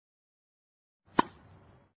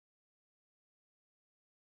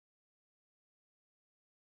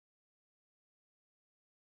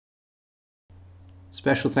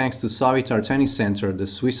Special thanks to Savitar Tennis Center, the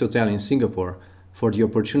Swiss hotel in Singapore, for the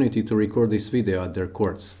opportunity to record this video at their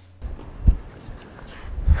courts.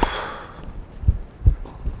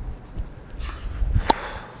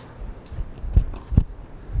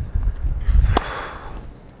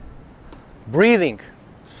 Breathing,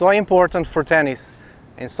 so important for tennis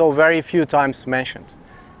and so very few times mentioned.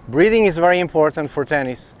 Breathing is very important for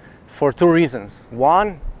tennis for two reasons.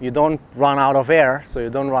 One, you don't run out of air, so you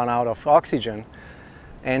don't run out of oxygen.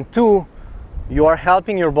 And two, you are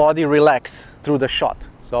helping your body relax through the shot.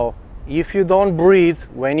 So if you don't breathe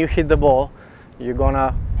when you hit the ball, you're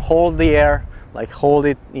gonna hold the air, like hold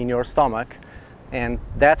it in your stomach. And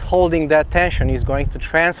that holding that tension is going to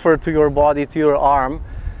transfer to your body, to your arm,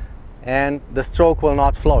 and the stroke will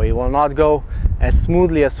not flow. It will not go as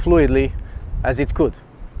smoothly, as fluidly as it could.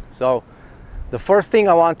 So the first thing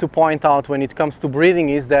I want to point out when it comes to breathing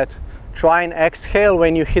is that try and exhale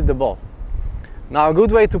when you hit the ball. Now a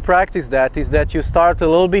good way to practice that is that you start a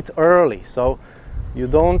little bit early. So you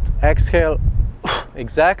don't exhale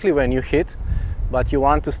exactly when you hit, but you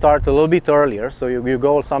want to start a little bit earlier. So you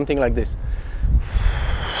go something like this.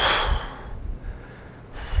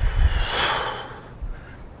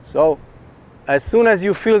 So as soon as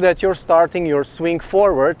you feel that you're starting your swing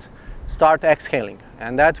forward, start exhaling.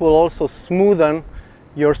 And that will also smoothen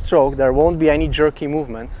your stroke. There won't be any jerky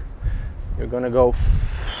movements. You're gonna go.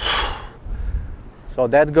 So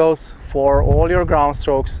that goes for all your ground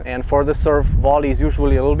strokes, and for the serve, volley is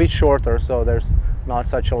usually a little bit shorter, so there's not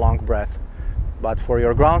such a long breath. But for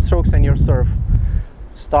your ground strokes and your serve,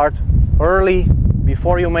 start early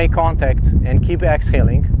before you make contact and keep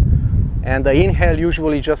exhaling. And the inhale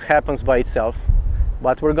usually just happens by itself,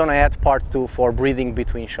 but we're gonna add part 2 for breathing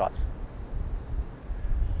between shots.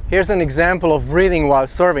 Here's an example of breathing while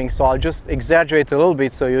serving, so I'll just exaggerate a little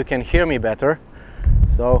bit so you can hear me better.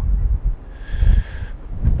 So,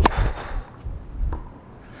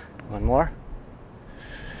 one more.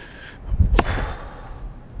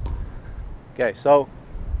 Okay, so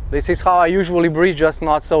this is how I usually breathe, just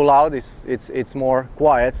not so loud, it's more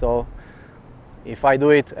quiet. So if I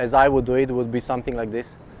do it as I would do it, it would be something like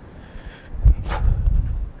this.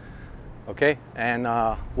 Okay, and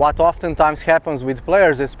what oftentimes happens with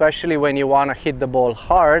players, especially when you want to hit the ball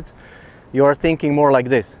hard, you're thinking more like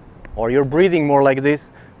this, or you're breathing more like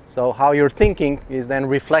this. So how you're thinking is then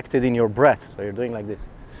reflected in your breath. So you're doing like this.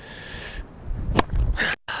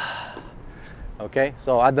 Okay,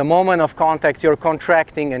 so at the moment of contact, you're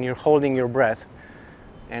contracting and you're holding your breath.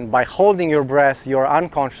 And by holding your breath, you're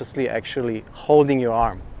unconsciously actually holding your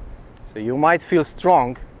arm. So you might feel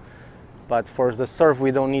strong, but for the serve, we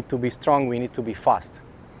don't need to be strong, we need to be fast.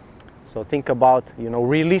 So think about,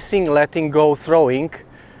 releasing, letting go, throwing.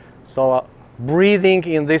 So breathing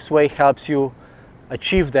in this way helps you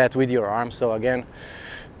achieve that with your arm. So again,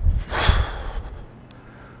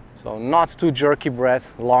 so not too jerky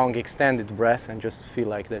breath, long extended breath, and just feel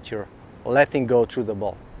like that you're letting go through the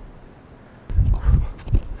ball.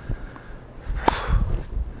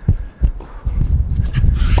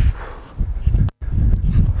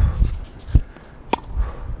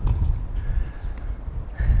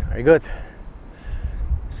 Very good.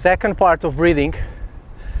 Second part of breathing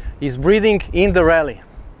is breathing in the rally.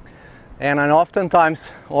 And I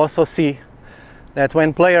oftentimes also see that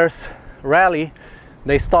when players rally,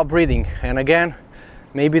 they stop breathing. And again,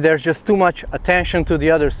 maybe there's just too much attention to the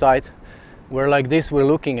other side. We're like this, we're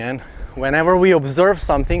looking, and whenever we observe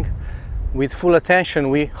something with full attention,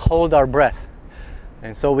 we hold our breath.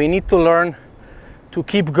 And so we need to learn to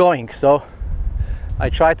keep going. So I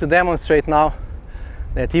try to demonstrate now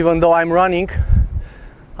that even though I'm running,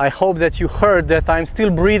 I hope that you heard that I'm still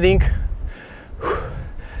breathing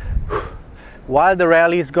while the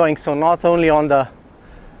rally is going. So not only on the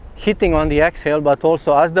hitting on the exhale, but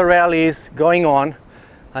also as the rally is going on,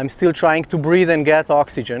 I'm still trying to breathe and get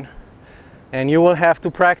oxygen. And you will have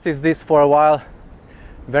to practice this for a while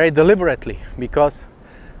very deliberately, because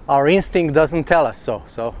our instinct doesn't tell us so.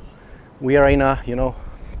 So we are in a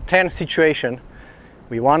tense situation.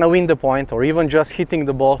 We want to win the point, or even just hitting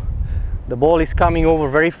the ball. The ball is coming over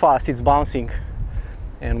very fast, it's bouncing,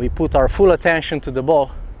 and we put our full attention to the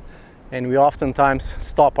ball, and we oftentimes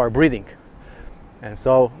stop our breathing. And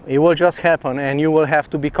so it will just happen, and you will have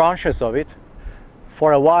to be conscious of it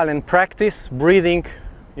for a while and practice breathing,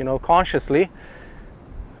 consciously.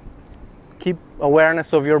 Keep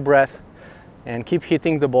awareness of your breath and keep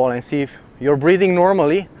hitting the ball, and see if you're breathing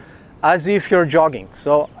normally as if you're jogging.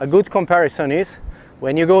 So a good comparison is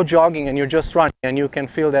when you go jogging and you're just running, and you can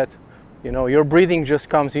feel that your breathing just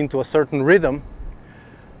comes into a certain rhythm.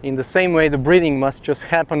 In the same way, the breathing must just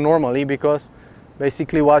happen normally, because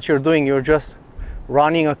basically what you're doing, you're just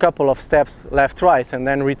running a couple of steps left, right, and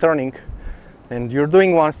then returning. And you're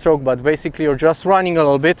doing one stroke, but basically you're just running a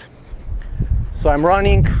little bit. So I'm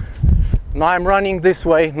running, now I'm running this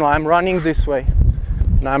way, now I'm running this way,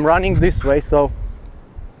 now I'm running this way. So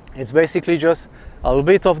it's basically just a little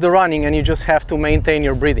bit of the running, and you just have to maintain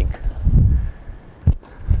your breathing.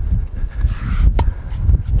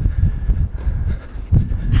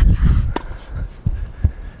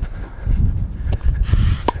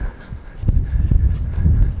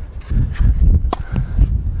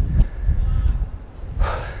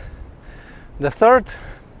 The third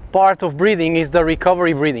part of breathing is the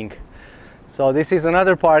recovery breathing. So this is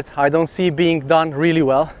another part I don't see being done really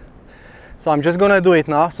well. So I'm just gonna do it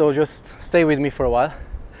now, so just stay with me for a while.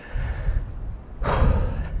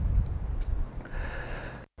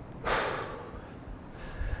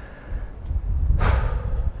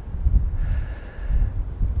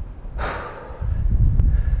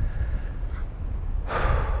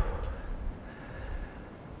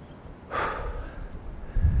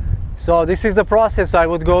 So this is the process I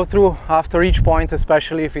would go through after each point,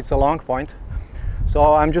 especially if it's a long point.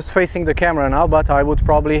 So I'm just facing the camera now, but I would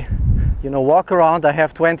probably, you know, walk around. I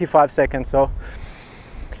have 25 seconds, so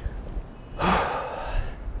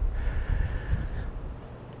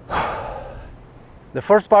the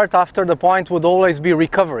first part after the point would always be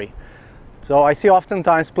recovery. So I see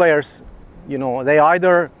oftentimes players, you know, they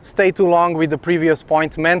either stay too long with the previous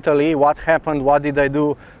point mentally, what happened, what did I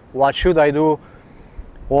do, what should I do,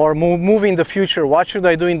 or move in the future, what should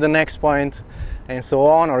I do in the next point, and so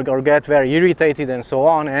on, or get very irritated and so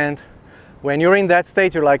on. And when you're in that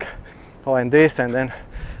state, you're like, oh, and this, and then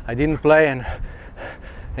I didn't play,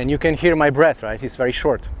 and you can hear my breath, right? It's very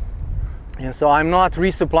short. And so I'm not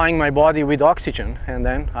resupplying my body with oxygen, and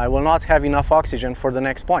then I will not have enough oxygen for the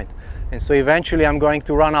next point. And so eventually I'm going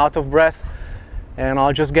to run out of breath, and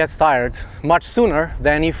I'll just get tired much sooner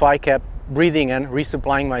than if I kept breathing and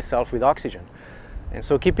resupplying myself with oxygen. And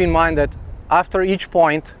so keep in mind that after each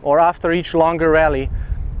point or after each longer rally,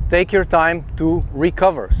 take your time to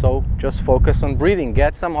recover. So just focus on breathing,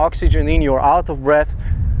 get some oxygen in, you're out of breath.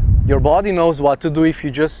 Your body knows what to do if you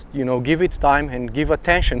just, you know, give it time and give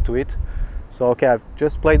attention to it. So okay, I've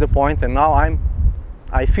just played the point, and now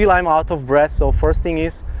I feel I'm out of breath. So first thing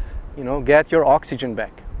is, you know, get your oxygen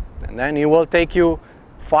back. And then it will take you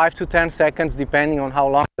 5 to 10 seconds depending on how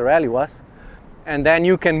long the rally was. And then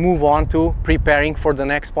you can move on to preparing for the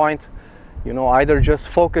next point, you know, either just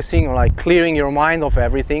focusing or like clearing your mind of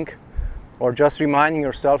everything, or just reminding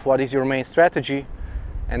yourself what is your main strategy,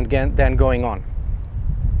 and then going on.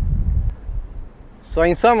 So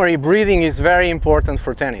in summary, breathing is very important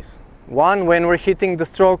for tennis. One, when we're hitting the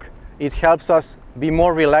stroke, it helps us be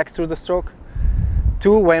more relaxed through the stroke.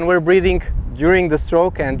 Two, when we're breathing during the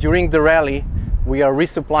stroke and during the rally, we are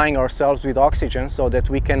resupplying ourselves with oxygen so that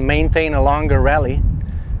we can maintain a longer rally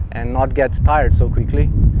and not get tired so quickly.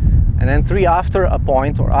 And then three, after a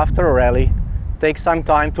point or after a rally, take some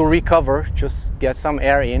time to recover, just get some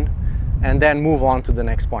air in, and then move on to the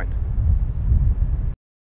next point.